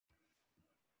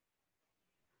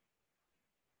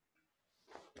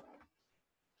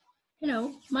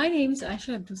Hello, my name is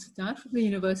Ashiya Satar from the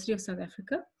University of South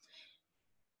Africa,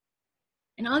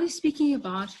 and I'll be speaking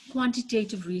about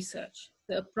quantitative research,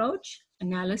 the approach,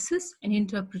 analysis, and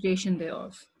interpretation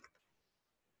thereof.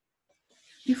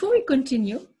 Before we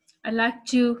continue, I'd like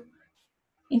to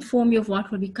inform you of what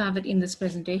will be covered in this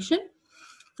presentation.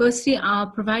 Firstly,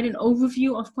 I'll provide an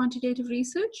overview of quantitative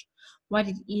research, what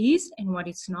it is and what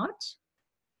it's not.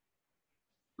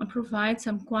 I'll provide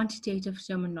some quantitative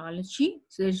terminology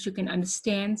so that you can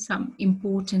understand some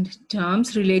important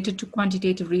terms related to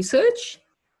quantitative research.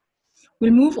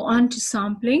 We'll move on to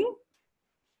sampling,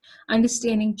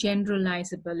 understanding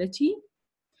generalizability,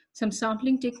 some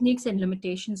sampling techniques and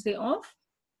limitations thereof,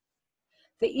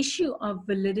 the issue of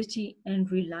validity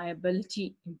and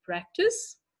reliability in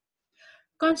practice,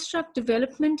 construct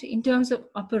development in terms of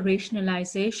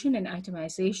operationalization and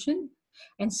itemization,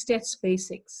 and stats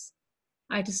basics.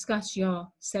 I discuss your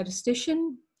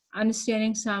statistician,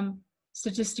 understanding some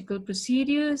statistical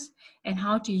procedures, and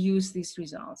how to use these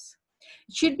results.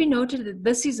 It should be noted that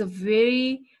this is a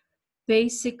very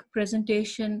basic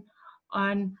presentation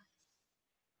on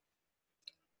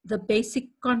the basic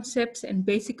concepts and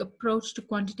basic approach to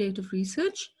quantitative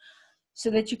research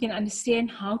so that you can understand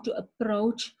how to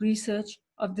approach research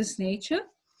of this nature.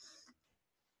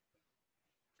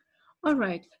 All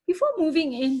right, before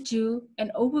moving into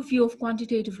an overview of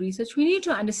quantitative research, we need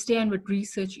to understand what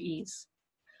research is.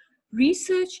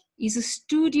 Research is a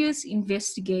studious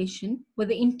investigation with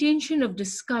the intention of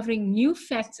discovering new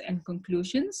facts and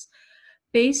conclusions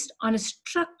based on a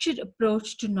structured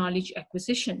approach to knowledge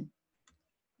acquisition.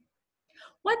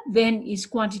 What then is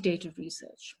quantitative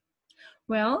research?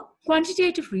 Well,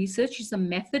 quantitative research is a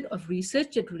method of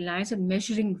research that relies on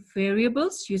measuring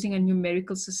variables using a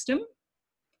numerical system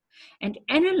and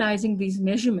analyzing these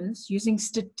measurements using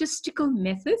statistical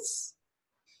methods,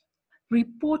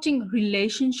 reporting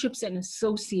relationships and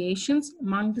associations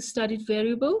among the studied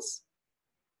variables.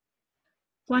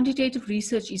 Quantitative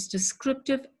research is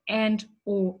descriptive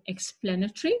and/or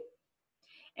explanatory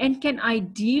and can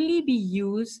ideally be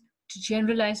used to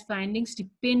generalize findings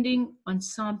depending on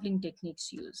sampling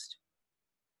techniques used.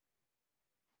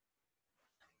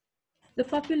 The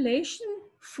population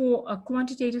for a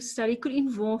quantitative study could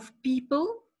involve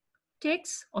people,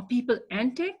 texts, or people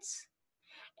and texts,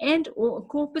 and or a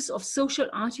corpus of social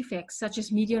artifacts such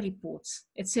as media reports,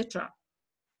 etc.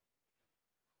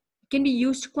 It can be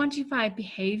used to quantify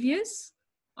behaviors,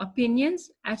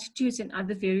 opinions, attitudes, and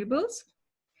other variables.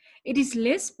 It is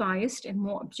less biased and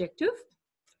more objective.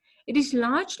 It is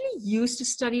largely used to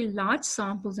study large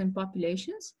samples and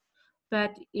populations,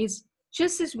 but is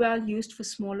just as well used for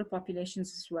smaller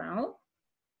populations as well.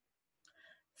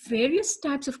 Various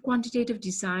types of quantitative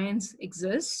designs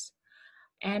exist,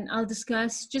 and I'll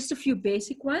discuss just a few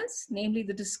basic ones, namely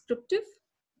the descriptive,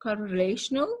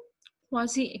 correlational,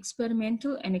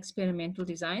 quasi-experimental, and experimental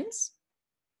designs.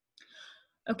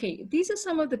 Okay, these are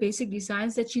some of the basic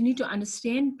designs that you need to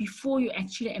understand before you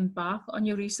actually embark on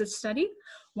your research study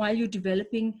while you're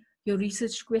developing your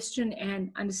research question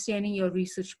and understanding your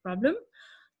research problem.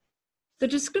 The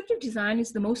descriptive design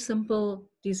is the most simple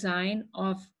design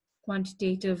of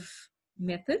quantitative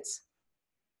methods.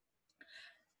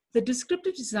 The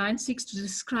descriptive design seeks to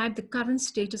describe the current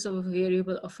status of a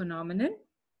variable or phenomenon.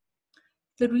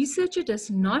 The researcher does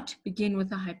not begin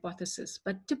with a hypothesis,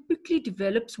 but typically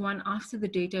develops one after the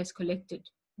data is collected,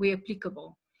 where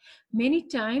applicable. Many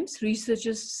times,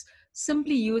 researchers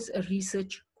simply use a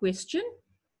research question.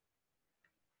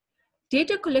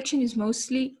 Data collection is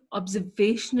mostly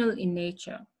observational in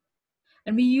nature,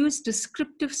 and we use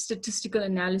descriptive statistical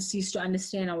analyses to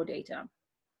understand our data.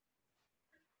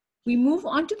 We move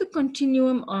on to the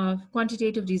continuum of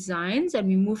quantitative designs, and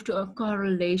we move to a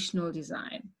correlational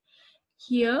design.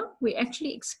 Here, we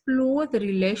actually explore the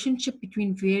relationship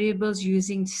between variables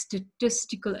using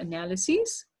statistical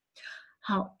analyses.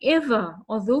 However,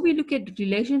 although we look at the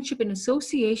relationship and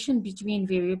association between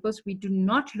variables, we do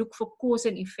not look for cause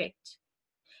and effect.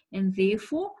 And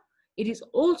therefore, it is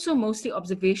also mostly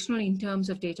observational in terms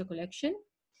of data collection.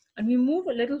 And we move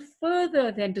a little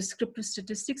further than descriptive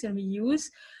statistics, and we use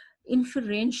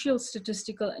inferential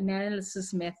statistical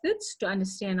analysis methods to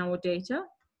understand our data.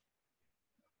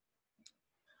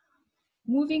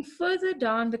 Moving further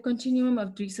down the continuum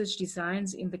of research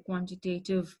designs in the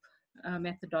quantitative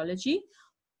methodology,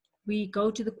 we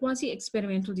go to the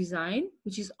quasi-experimental design,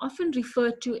 which is often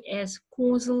referred to as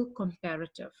causal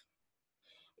comparative.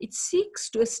 It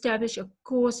seeks to establish a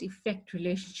cause-effect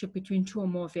relationship between two or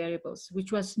more variables,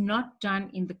 which was not done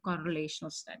in the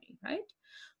correlational study, right?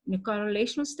 In a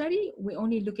correlational study, we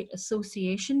only look at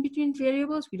association between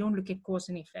variables. We don't look at cause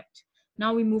and effect.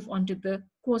 Now we move on to the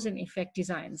cause and effect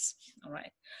designs. All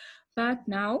right. But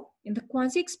now in the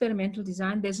quasi-experimental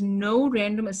design, there's no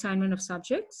random assignment of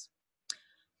subjects.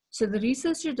 So the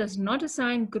researcher does not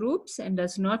assign groups and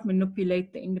does not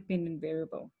manipulate the independent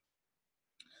variable.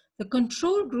 The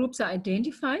control groups are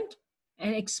identified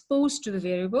and exposed to the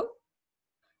variable.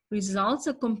 Results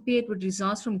are compared with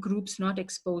results from groups not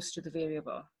exposed to the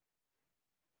variable.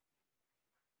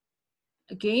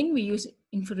 Again, we use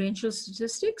inferential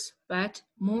statistics, but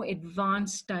more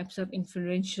advanced types of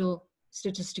inferential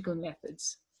statistical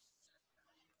methods.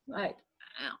 Right.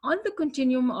 On the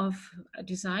continuum of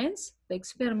designs, the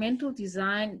experimental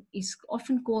design is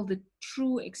often called the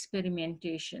true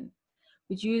experimentation,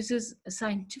 which uses a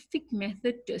scientific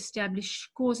method to establish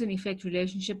cause and effect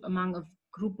relationship among a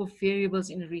group of variables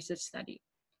in a research study.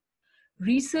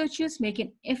 Researchers make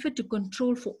an effort to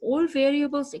control for all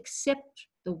variables except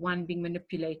the one being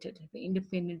manipulated, the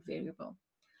independent variable.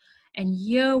 And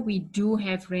here we do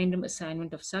have random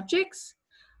assignment of subjects,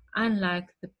 unlike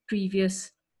the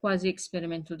previous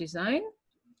quasi-experimental design.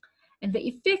 And the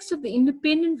effects of the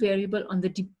independent variable on the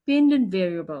dependent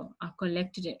variable are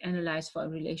collected and analyzed for a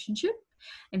relationship.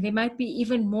 And there might be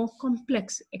even more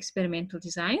complex experimental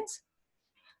designs.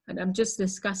 And I'm just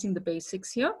discussing the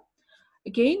basics here.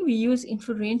 Again, we use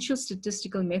inferential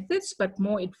statistical methods, but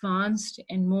more advanced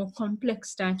and more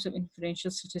complex types of inferential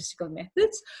statistical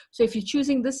methods. So if you're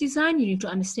choosing this design, you need to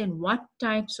understand what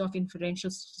types of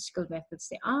inferential statistical methods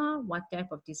there are, what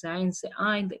type of designs there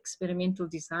are in the experimental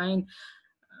design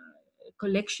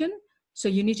collection. So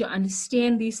you need to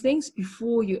understand these things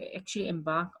before you actually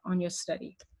embark on your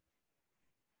study.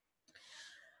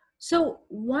 So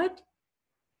what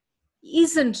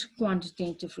isn't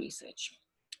quantitative research?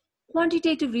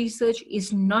 Quantitative research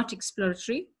is not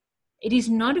exploratory. It is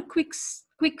not a quick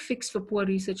fix for poor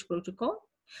research protocol.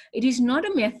 It is not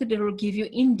a method that will give you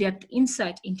in-depth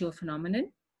insight into a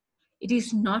phenomenon. It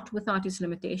is not without its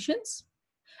limitations.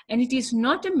 And it is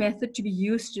not a method to be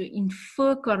used to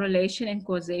infer correlation and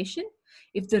causation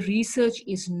if the research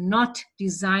is not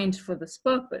designed for this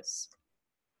purpose.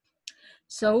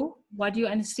 So what do you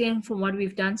understand from what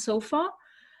we've done so far?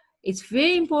 It's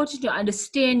very important to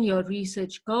understand your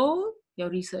research goal,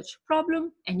 your research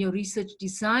problem, and your research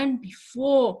design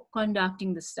before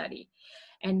conducting the study.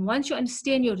 And once you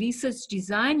understand your research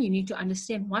design, you need to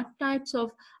understand what types of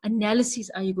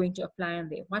analyses are you going to apply on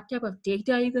there? What type of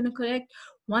data are you going to collect?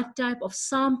 What type of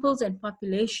samples and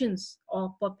populations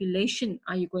or population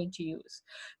are you going to use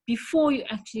before you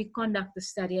actually conduct the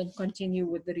study and continue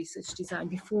with the research design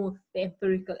before the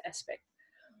empirical aspect?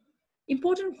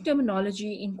 Important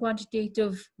terminology in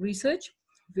quantitative research: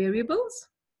 variables.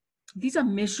 These are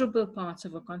measurable parts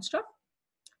of a construct.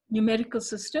 Numerical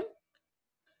system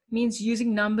means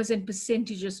using numbers and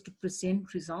percentages to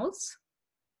present results.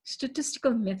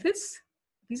 Statistical methods.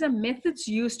 These are methods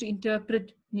used to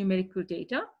interpret numerical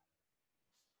data.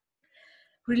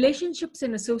 Relationships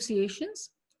and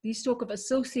associations. These talk of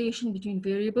association between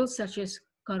variables such as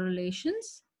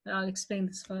correlations. I'll explain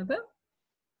this further.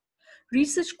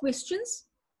 Research questions.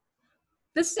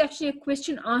 This is actually a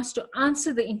question asked to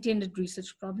answer the intended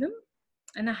research problem.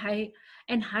 And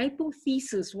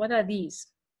hypothesis, what are these?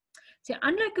 So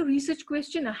unlike a research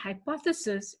question, a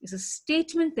hypothesis is a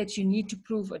statement that you need to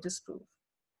prove or disprove.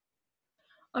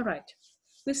 All right,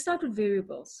 we'll start with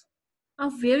variables.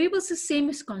 Are variables the same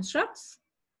as constructs?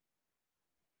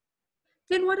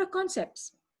 Then what are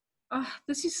concepts?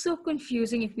 This is so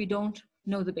confusing if we don't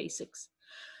know the basics.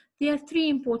 There are three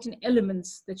important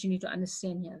elements that you need to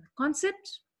understand here: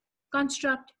 concept,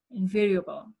 construct, and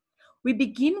variable. We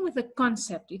begin with a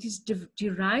concept. It is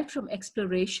derived from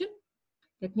exploration.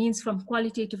 That means from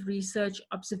qualitative research,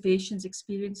 observations,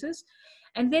 experiences.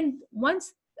 And then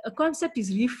once a concept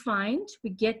is refined,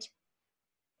 we get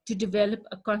to develop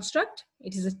a construct.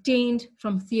 It is attained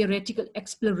from theoretical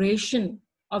exploration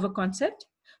of a concept.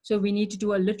 So we need to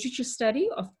do a literature study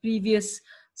of previous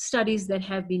studies that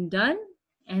have been done,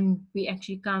 and we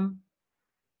actually come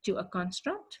to a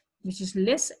construct, which is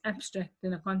less abstract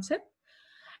than a concept.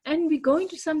 And we go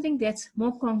into something that's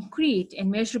more concrete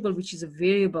and measurable, which is a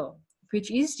variable,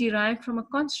 which is derived from a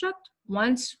construct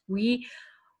once we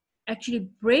actually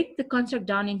break the construct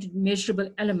down into measurable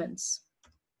elements.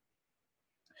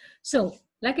 So,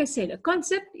 like I said, a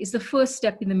concept is the first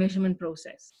step in the measurement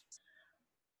process.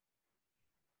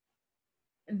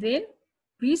 And then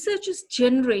researchers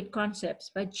generate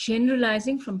concepts by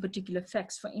generalizing from particular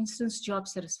facts. For instance, job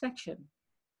satisfaction.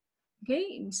 Okay,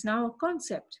 it's now a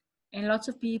concept. And lots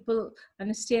of people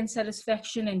understand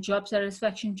satisfaction and job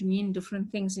satisfaction to mean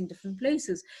different things in different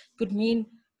places. It could mean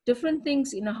different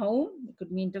things in a home. It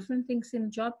could mean different things in a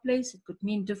job place. It could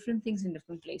mean different things in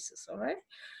different places, all right?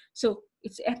 So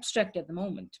it's abstract at the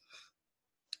moment.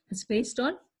 It's based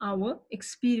on our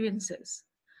experiences.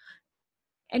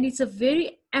 And it's a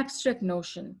very abstract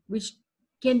notion which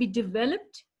can be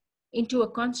developed into a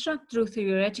construct through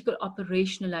theoretical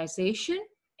operationalization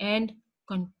and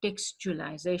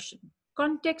contextualization.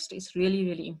 Context is really,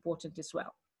 really important as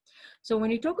well. So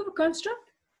when you talk of a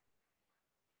construct,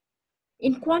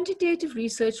 in quantitative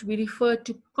research, we refer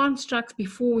to constructs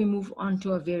before we move on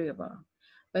to a variable.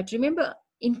 But remember,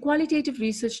 in qualitative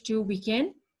research too, we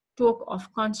can talk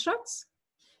of constructs.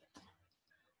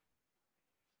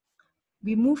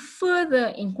 We move further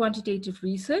in quantitative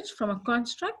research from a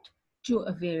construct to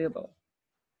a variable.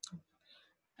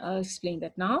 I'll explain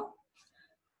that now.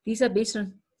 These are based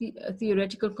on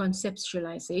theoretical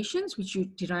conceptualizations, which you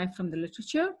derive from the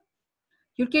literature.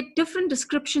 You get different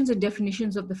descriptions and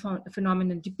definitions of the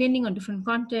phenomenon depending on different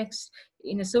contexts.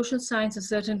 In a social science, a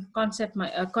certain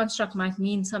construct might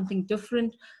mean something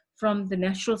different from the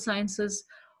natural sciences,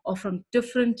 or from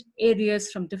different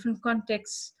areas, from different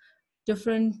contexts,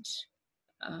 different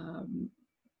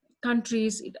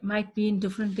countries. It might mean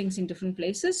different things in different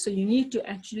places. So you need to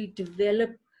actually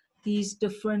develop these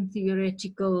different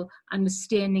theoretical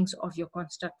understandings of your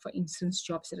construct. For instance,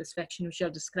 job satisfaction, which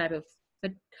I'll describe a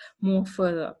bit more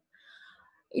further.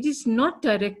 It is not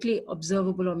directly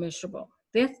observable or measurable.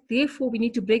 Therefore, we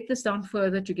need to break this down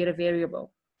further to get a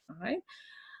variable. All right.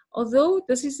 Although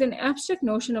this is an abstract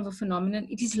notion of a phenomenon,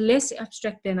 it is less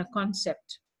abstract than a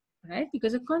concept, right?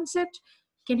 Because a concept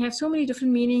can have so many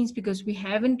different meanings because we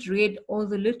haven't read all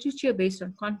the literature based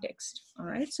on context, all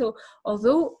right? So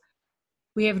although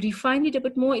we have refined it a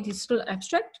bit more, it is still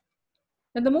abstract.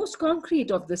 And the most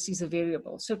concrete of this is a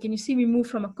variable. So can you see we move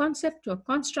from a concept to a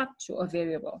construct to a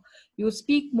variable? You will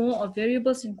speak more of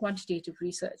variables in quantitative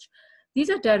research. These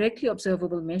are directly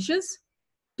observable measures,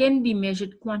 can be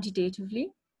measured quantitatively.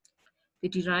 They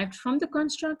derived from the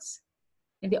constructs,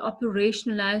 and they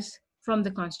operationalize from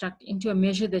the construct into a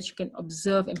measure that you can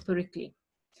observe empirically.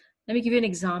 Let me give you an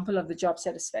example of the job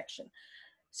satisfaction.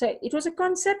 So it was a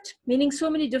concept meaning so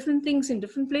many different things in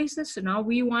different places. So now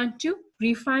we want to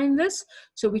refine this.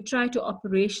 So we try to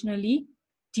operationally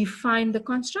define the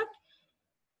construct.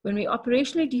 When we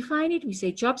operationally define it, we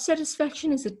say job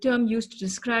satisfaction is a term used to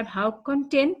describe how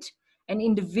content an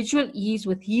individual is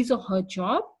with his or her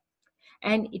job.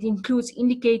 And it includes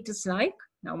indicators like,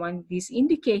 now one, these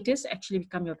indicators actually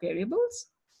become your variables: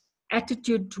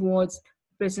 attitude towards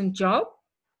present job,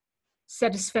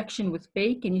 satisfaction with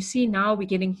pay. Can you see now we're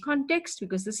getting context,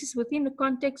 because this is within the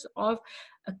context of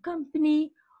a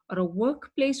company or a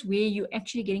workplace where you're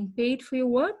actually getting paid for your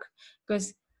work.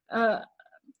 Because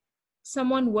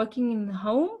someone working in the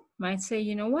home might say,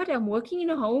 you know what, I'm working in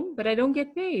a home, but I don't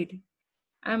get paid.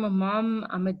 I'm a mom,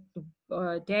 I'm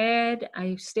a dad,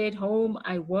 I stay at home,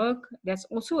 I work. That's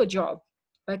also a job.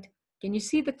 But can you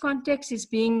see the context is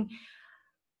being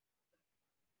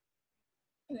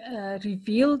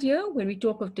revealed here when we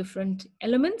talk of different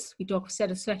elements? We talk of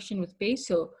satisfaction with pay.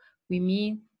 So we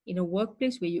mean in a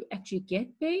workplace where you actually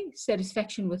get pay,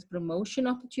 satisfaction with promotion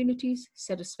opportunities,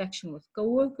 satisfaction with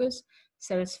coworkers,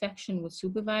 satisfaction with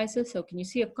supervisors. So can you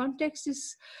see a context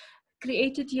is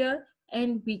created here,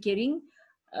 and we're getting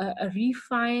a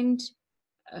refined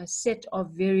set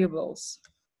of variables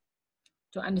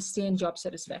to understand job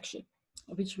satisfaction,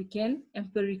 which we can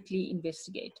empirically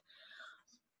investigate.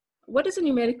 What does a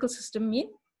numerical system mean?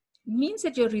 It means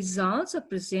that your results are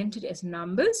presented as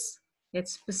numbers,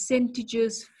 that's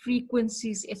percentages,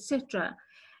 frequencies, etc.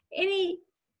 Any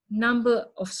number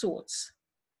of sorts.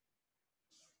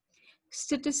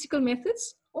 Statistical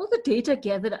methods, all the data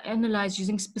gathered are analyzed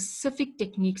using specific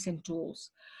techniques and tools.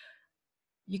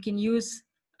 You can use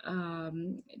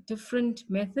different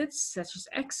methods such as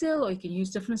Excel, or you can use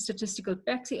different statistical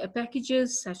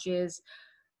packages such as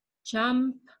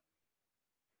JUMP,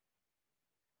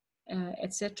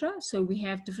 etc. So we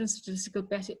have different statistical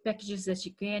packages that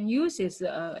you can use. There's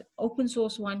an open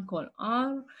source one called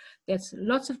R. There's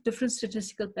lots of different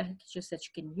statistical packages that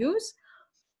you can use.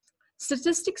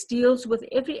 Statistics deals with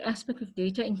every aspect of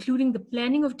data, including the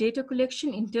planning of data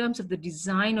collection in terms of the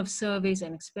design of surveys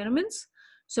and experiments.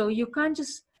 So you can't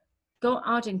just go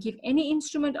out and give any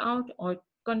instrument out or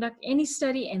conduct any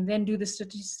study and then do the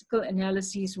statistical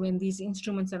analyses when these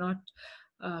instruments are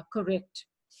not correct.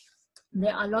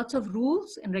 There are lots of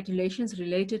rules and regulations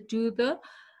related to the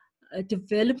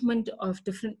development of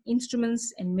different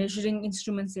instruments and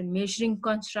measuring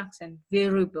constructs and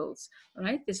variables,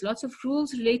 right? There's lots of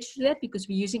rules related to that because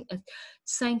we're using a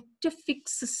scientific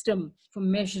system for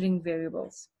measuring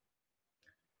variables.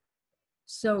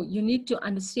 So you need to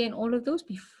understand all of those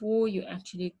before you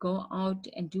actually go out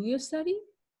and do your study.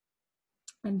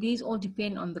 And these all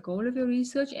depend on the goal of your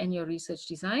research and your research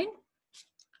design.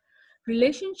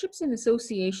 Relationships and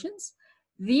associations,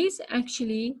 these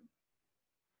actually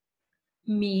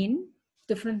mean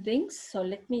different things. So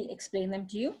let me explain them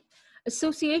to you.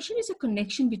 Association is a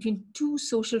connection between two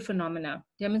social phenomena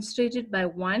demonstrated by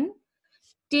one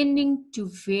tending to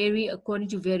vary according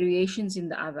to variations in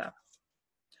the other.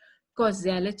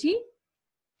 Causality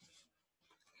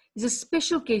is a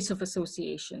special case of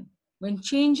association when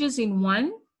changes in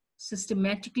one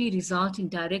systematically result in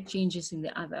direct changes in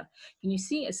the other. Can you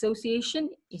see association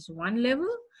is one level?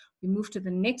 We move to the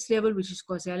next level, which is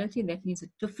causality, and that means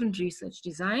a different research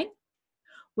design.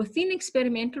 Within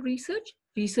experimental research,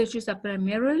 researchers are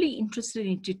primarily interested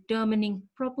in determining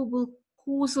probable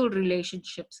causal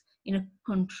relationships in a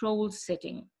controlled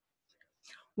setting.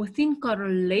 Within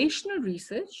correlational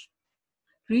research,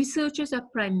 researchers are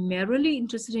primarily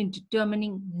interested in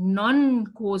determining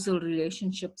non-causal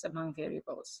relationships among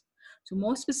variables. So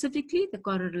more specifically, the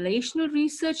correlational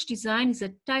research design is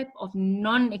a type of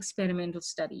non-experimental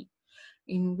study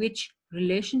in which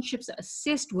relationships are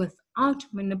assessed without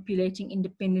manipulating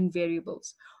independent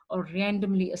variables or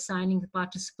randomly assigning the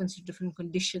participants to different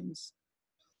conditions.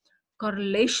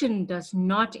 Correlation does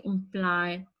not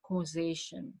imply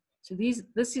causation. So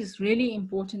this is really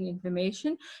important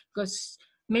information, because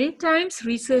many times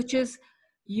researchers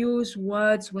use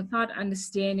words without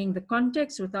understanding the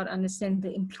context, without understanding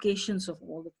the implications of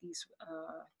all of these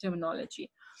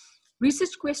terminology.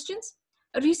 Research questions.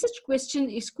 A research question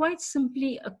is quite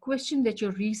simply a question that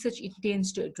your research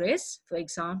intends to address. For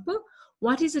example,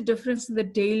 what is the difference in the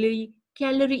daily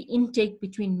calorie intake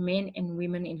between men and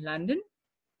women in London?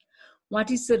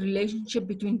 What is the relationship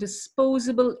between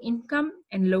disposable income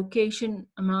and location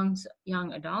amongst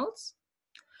young adults?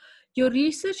 Your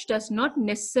research does not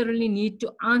necessarily need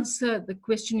to answer the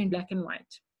question in black and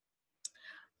white,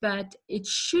 but it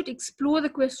should explore the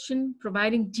question,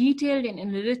 providing detailed and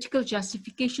analytical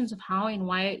justifications of how and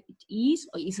why it is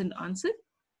or isn't answered.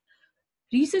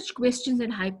 Research questions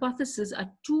and hypotheses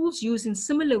are tools used in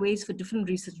similar ways for different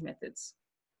research methods.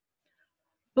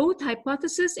 Both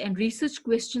hypotheses and research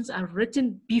questions are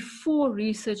written before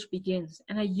research begins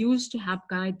and are used to help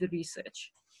guide the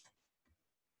research.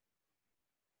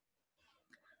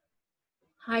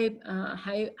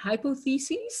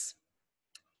 Hypotheses,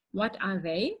 what are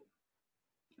they?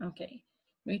 Okay,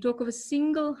 when we talk of a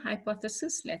single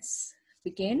hypothesis, let's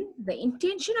begin. The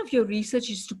intention of your research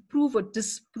is to prove or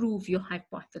disprove your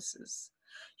hypothesis.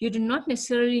 You do not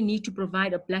necessarily need to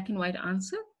provide a black and white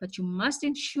answer, but you must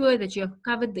ensure that you have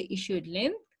covered the issue at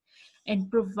length and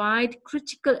provide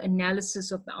critical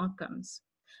analysis of the outcomes.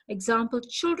 Example,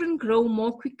 children grow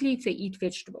more quickly if they eat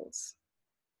vegetables.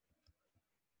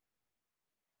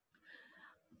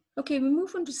 Okay, we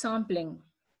move on to sampling.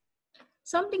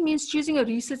 Sampling means choosing a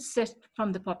research set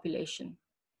from the population.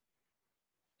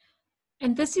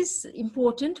 And this is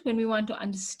important when we want to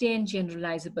understand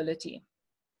generalizability.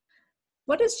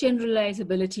 What does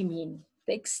generalizability mean?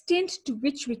 The extent to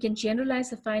which we can generalize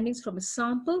the findings from a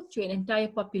sample to an entire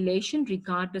population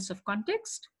regardless of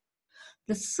context.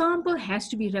 The sample has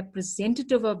to be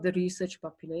representative of the research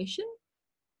population,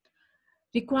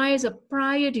 requires a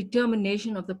prior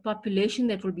determination of the population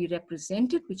that will be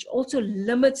represented, which also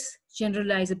limits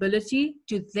generalizability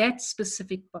to that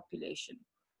specific population.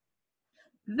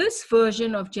 This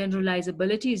version of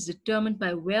generalizability is determined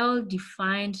by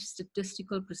well-defined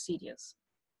statistical procedures.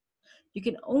 You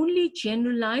can only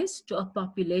generalize to a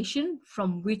population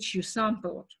from which you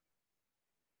sampled.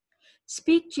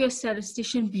 Speak to your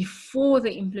statistician before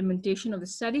the implementation of the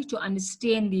study to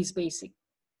understand these basics.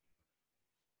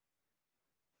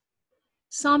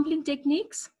 Sampling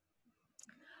techniques.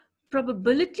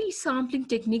 Probability sampling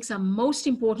techniques are most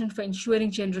important for ensuring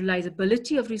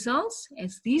generalizability of results,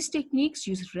 as these techniques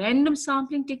use random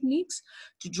sampling techniques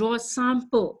to draw a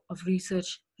sample of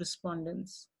research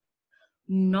respondents.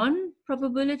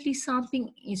 Non-probability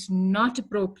sampling is not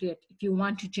appropriate if you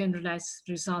want to generalize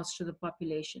results to the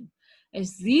population,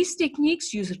 as these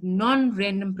techniques use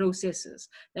non-random processes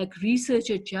like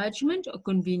researcher judgment or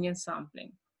convenience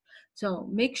sampling. So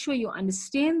make sure you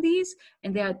understand these,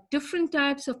 and there are different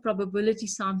types of probability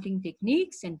sampling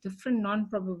techniques and different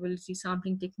non-probability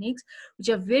sampling techniques, which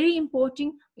are very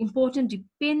important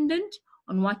dependent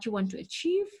on what you want to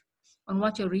achieve, on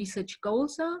what your research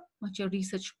goals are, what your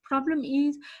research problem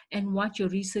is, and what your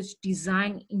research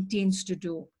design intends to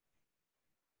do.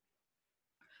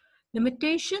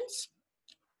 Limitations: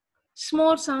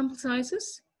 small sample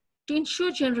sizes. To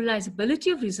ensure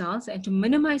generalizability of results and to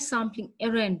minimize sampling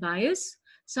error and bias,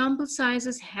 Sample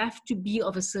sizes have to be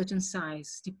of a certain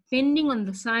size, depending on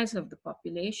the size of the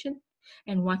population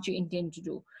and what you intend to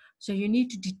do. So you need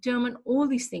to determine all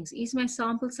these things. Is my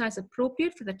sample size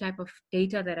appropriate for the type of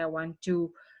data that I want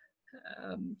to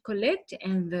collect,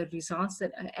 and the results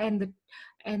that and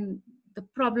the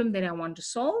problem that I want to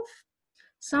solve?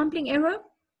 Sampling error: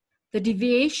 the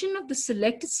deviation of the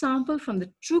selected sample from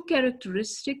the true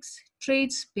characteristics,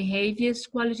 traits, behaviors,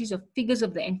 qualities, or figures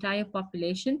of the entire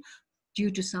population due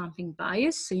to sampling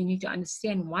bias. So you need to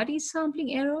understand what is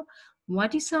sampling error,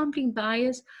 what is sampling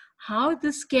bias, how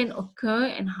this can occur,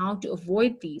 and how to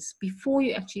avoid these before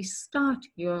you actually start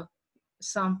your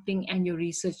sampling and your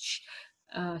research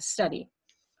study.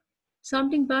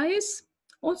 Sampling bias,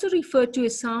 also referred to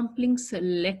as sampling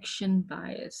selection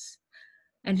bias,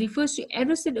 and refers to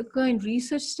errors that occur in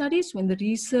research studies when the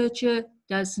researcher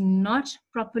does not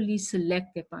properly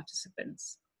select their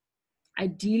participants.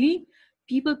 Ideally,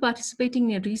 people participating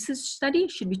in a research study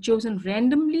should be chosen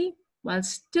randomly while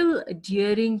still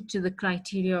adhering to the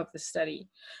criteria of the study.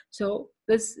 So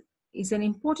this is an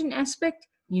important aspect.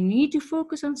 You need to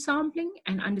focus on sampling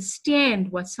and understand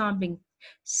what sampling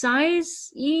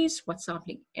size is, what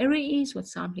sampling error is, what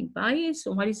sampling bias,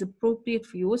 or what is appropriate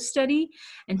for your study,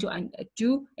 and to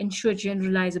ensure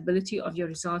generalizability of your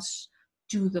results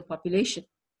to the population.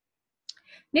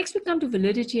 Next, we come to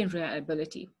validity and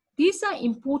reliability. These are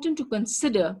important to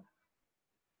consider,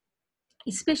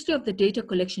 especially of the data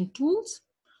collection tools,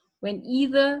 when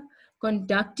either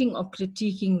conducting or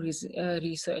critiquing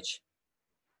research.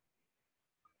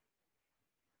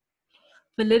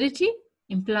 Validity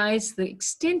implies the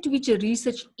extent to which a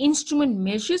research instrument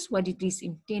measures what it is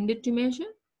intended to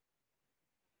measure,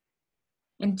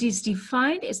 and it is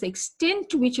defined as the extent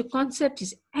to which a concept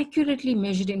is accurately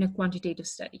measured in a quantitative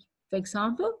study. For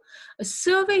example, a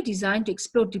survey designed to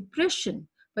explore depression,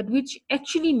 but which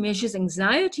actually measures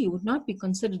anxiety, would not be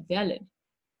considered valid.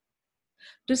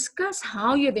 Discuss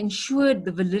how you have ensured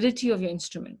the validity of your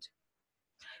instrument.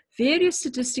 Various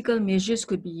statistical measures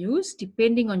could be used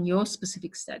depending on your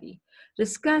specific study.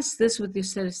 Discuss this with your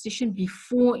statistician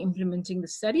before implementing the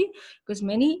study, because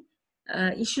many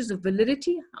issues of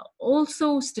validity are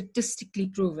also statistically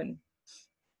proven.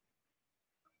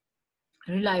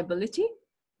 Reliability.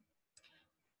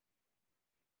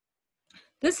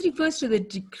 This refers to the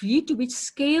degree to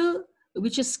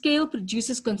which a scale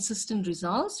produces consistent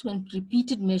results when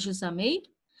repeated measures are made.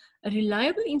 A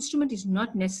reliable instrument is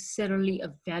not necessarily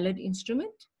a valid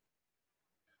instrument.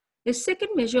 The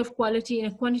second measure of quality in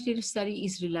a quantitative study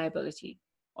is reliability,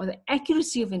 or the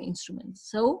accuracy of an instrument.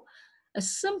 So, a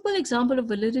simple example of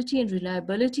validity and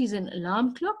reliability is an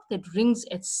alarm clock that rings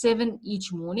at 7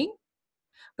 each morning,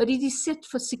 but it is set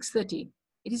for 6:30.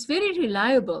 It is very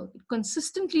reliable. It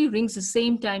consistently rings the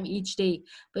same time each day,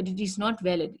 but it is not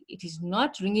valid. It is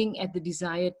not ringing at the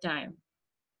desired time.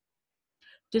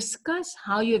 Discuss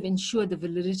how you have ensured the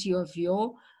validity of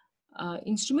your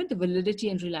instrument, the validity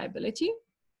and reliability.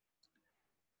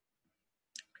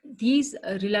 These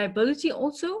reliability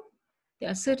also,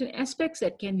 there are certain aspects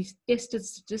that can be tested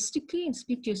statistically, and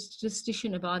speak to your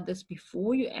statistician about this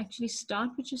before you actually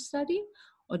start with your study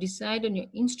or decide on your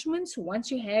instruments. Once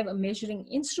you have a measuring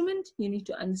instrument, you need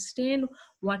to understand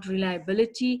what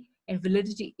reliability and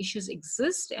validity issues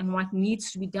exist and what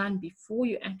needs to be done before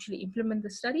you actually implement the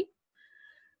study.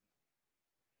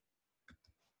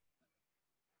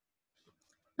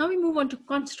 Now we move on to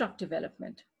construct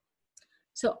development.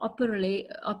 So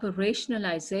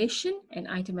operationalization and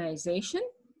itemization.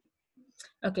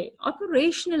 Okay,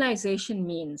 operationalization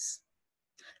means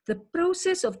the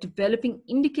process of developing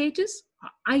indicators or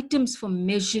items for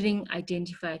measuring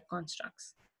identified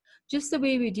constructs. Just the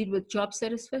way we did with job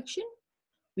satisfaction,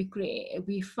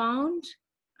 we found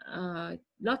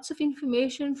lots of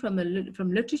information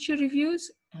from literature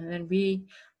reviews, and then we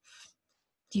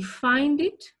defined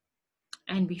it,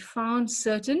 and we found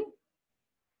certain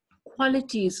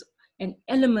qualities and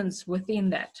elements within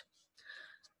that.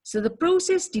 So the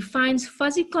process defines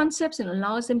fuzzy concepts and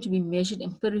allows them to be measured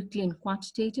empirically and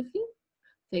quantitatively.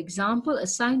 For example, a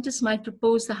scientist might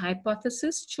propose the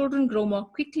hypothesis, children grow more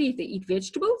quickly if they eat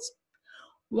vegetables.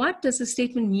 What does the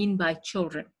statement mean by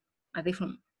children? Are they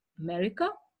from America,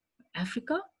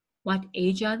 Africa? What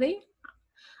age are they?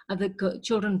 Are the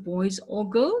children boys or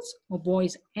girls, or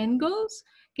boys and girls?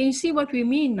 Can you see what we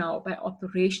mean now by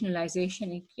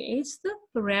operationalization? It creates the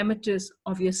parameters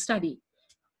of your study.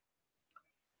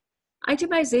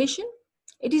 Itemization.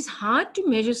 It is hard to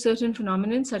measure certain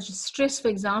phenomena, such as stress, for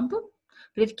example,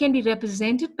 but it can be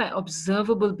represented by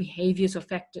observable behaviors or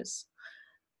factors,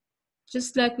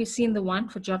 just like we see in the one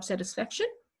for job satisfaction.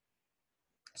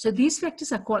 So these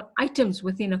factors are called items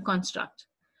within a construct.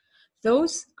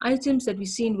 those items that we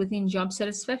seen within job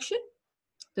satisfaction,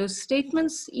 those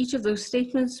statements, each of those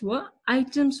statements were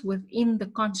items within the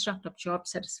construct of job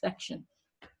satisfaction.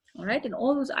 All right, and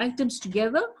all those items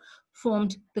together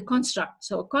formed the construct.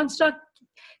 So a construct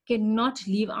cannot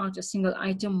leave out a single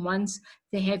item once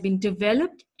they have been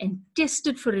developed and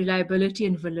tested for reliability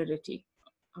and validity.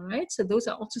 All right, so those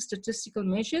are also statistical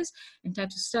measures and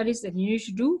types of studies that you need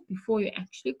to do before you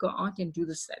actually go out and do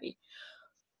the study.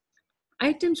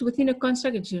 Items within a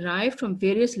construct are derived from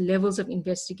various levels of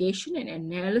investigation and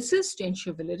analysis to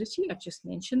ensure validity. I've just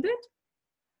mentioned that.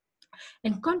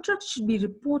 And contracts should be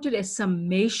reported as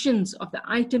summations of the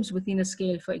items within a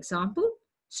scale. For example,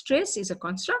 stress is a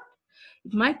construct.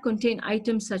 It might contain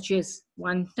items such as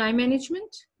 1, time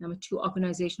management, number 2,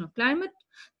 organizational climate,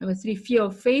 number 3, fear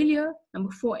of failure,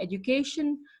 number 4,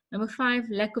 education, number 5,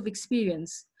 lack of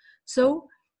experience. So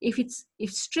if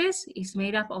stress is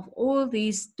made up of all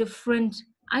these different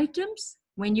items,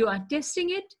 when you are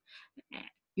testing it,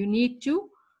 you need to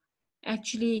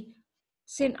actually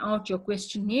send out your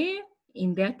questionnaire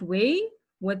in that way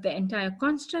with the entire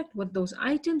construct, with those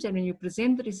items, and when you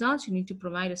present the results, you need to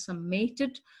provide a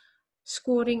summated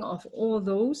scoring of all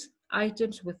those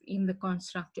items within the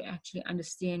construct to actually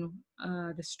understand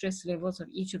the stress levels of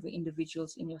each of the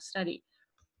individuals in your study.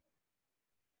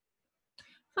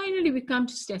 Finally, we come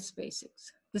to stats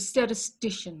basics, the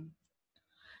statistician.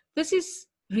 This is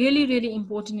really, really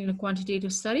important in a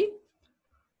quantitative study.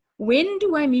 When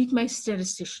do I meet my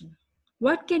statistician?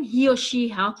 What can he or she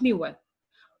help me with?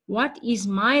 What is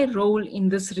my role in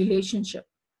this relationship?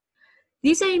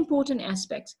 These are important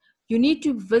aspects. You need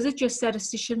to visit your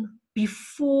statistician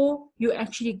before you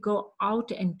actually go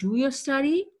out and do your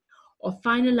study or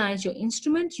finalize your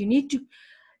instrument. You need to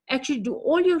actually do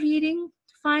all your reading,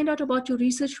 find out about your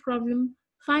research problem,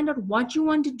 find out what you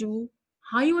want to do,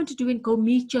 how you want to do it, go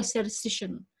meet your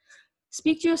statistician.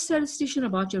 Speak to your statistician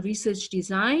about your research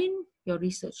design, your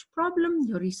research problem,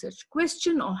 your research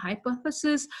question or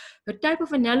hypothesis, the type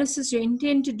of analysis you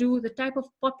intend to do, the type of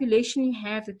population you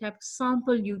have, the type of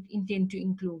sample you intend to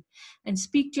include. And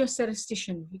speak to your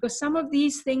statistician, because some of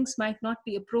these things might not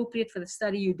be appropriate for the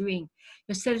study you're doing.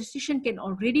 Your statistician can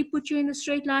already put you in a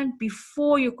straight line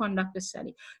before you conduct the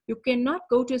study. You cannot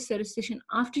go to a statistician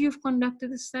after you've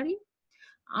conducted the study,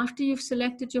 after you've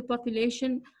selected your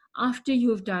population, after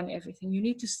you've done everything. You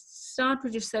need to start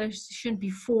with your statistician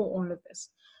before all of this.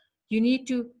 You need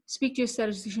to speak to your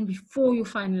statistician before you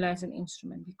finalize an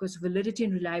instrument, because validity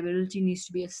and reliability needs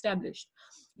to be established.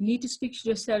 You need to speak to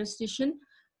your statistician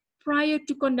prior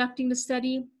to conducting the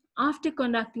study, after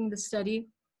conducting the study,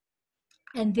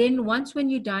 and then once when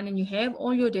you're done and you have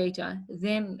all your data,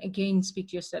 then again speak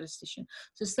to your statistician.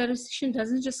 So statistician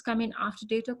doesn't just come in after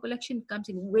data collection, it comes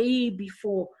in way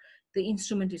before the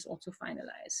instrument is also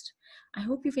finalized. I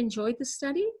hope you've enjoyed the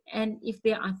study, and if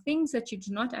there are things that you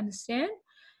do not understand,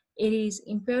 it is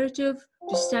imperative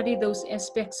to study those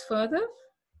aspects further.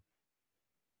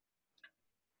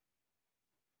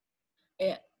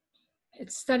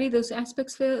 Study those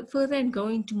aspects further and go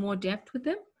into more depth with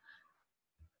them.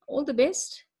 All the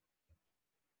best.